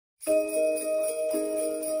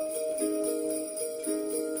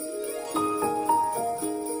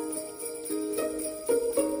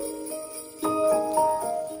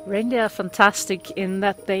Reindeer are fantastic in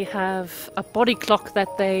that they have a body clock that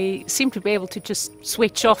they seem to be able to just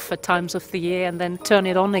switch off at times of the year and then turn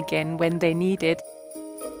it on again when they need it.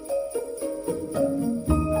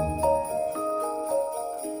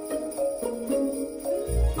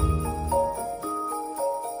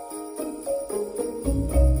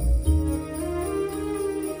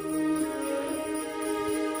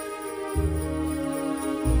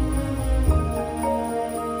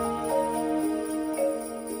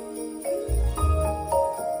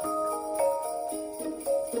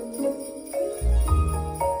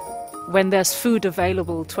 When there's food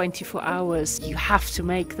available 24 hours, you have to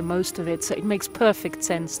make the most of it. So it makes perfect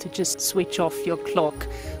sense to just switch off your clock,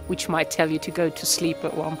 which might tell you to go to sleep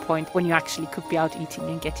at one point when you actually could be out eating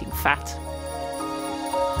and getting fat.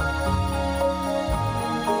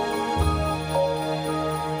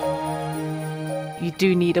 You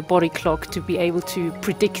do need a body clock to be able to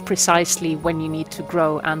predict precisely when you need to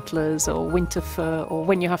grow antlers or winter fur or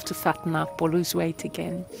when you have to fatten up or lose weight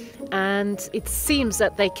again. And it seems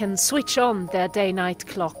that they can switch on their day-night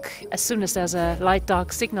clock as soon as there's a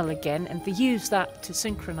light-dark signal again, and they use that to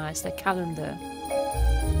synchronize their calendar.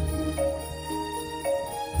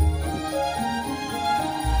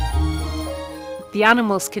 The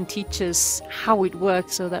animals can teach us how it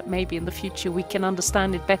works so that maybe in the future we can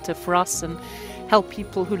understand it better for us and help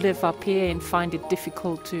people who live up here and find it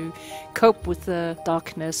difficult to cope with the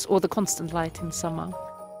darkness or the constant light in summer.